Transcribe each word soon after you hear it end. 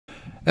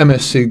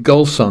MSC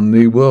Gulsun,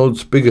 the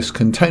world's biggest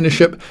container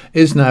ship,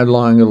 is now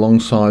lying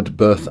alongside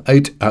berth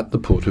 8 at the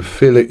port of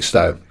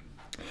Felixstowe.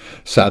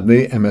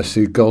 Sadly,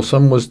 MSC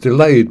Gulsun was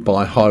delayed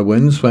by high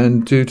winds when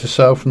due to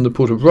sail from the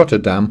port of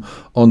Rotterdam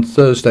on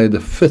Thursday the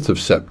 5th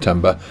of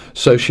September,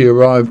 so she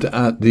arrived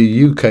at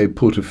the UK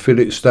port of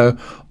Felixstowe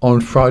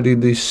on Friday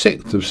the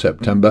 6th of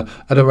September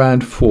at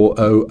around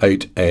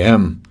 4:08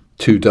 a.m.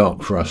 Too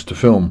dark for us to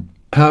film.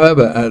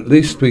 However, at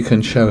least we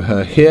can show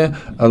her here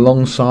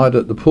alongside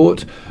at the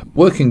port,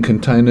 working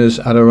containers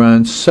at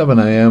around 7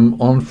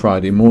 a.m. on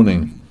Friday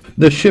morning.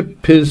 The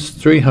ship is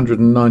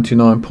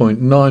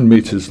 399.9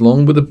 metres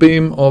long with a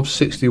beam of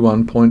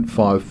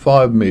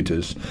 61.55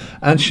 metres,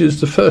 and she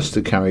is the first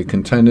to carry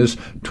containers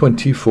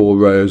 24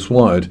 rows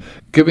wide,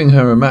 giving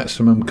her a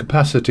maximum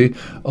capacity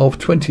of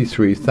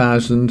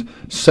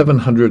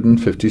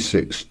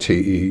 23,756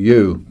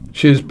 TEU.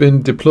 She has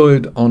been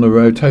deployed on a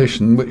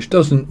rotation which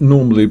doesn't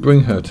normally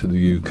bring her to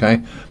the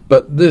UK,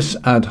 but this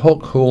ad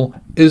hoc haul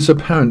is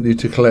apparently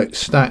to collect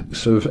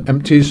stacks of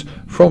empties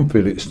from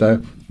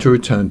Felixstowe to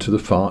return to the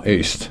Far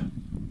East.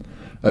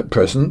 At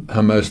present,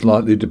 her most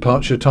likely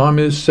departure time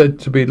is said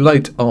to be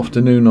late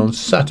afternoon on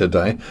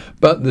Saturday,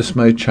 but this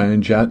may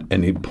change at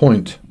any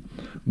point.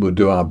 We'll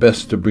do our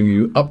best to bring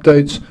you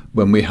updates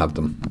when we have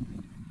them.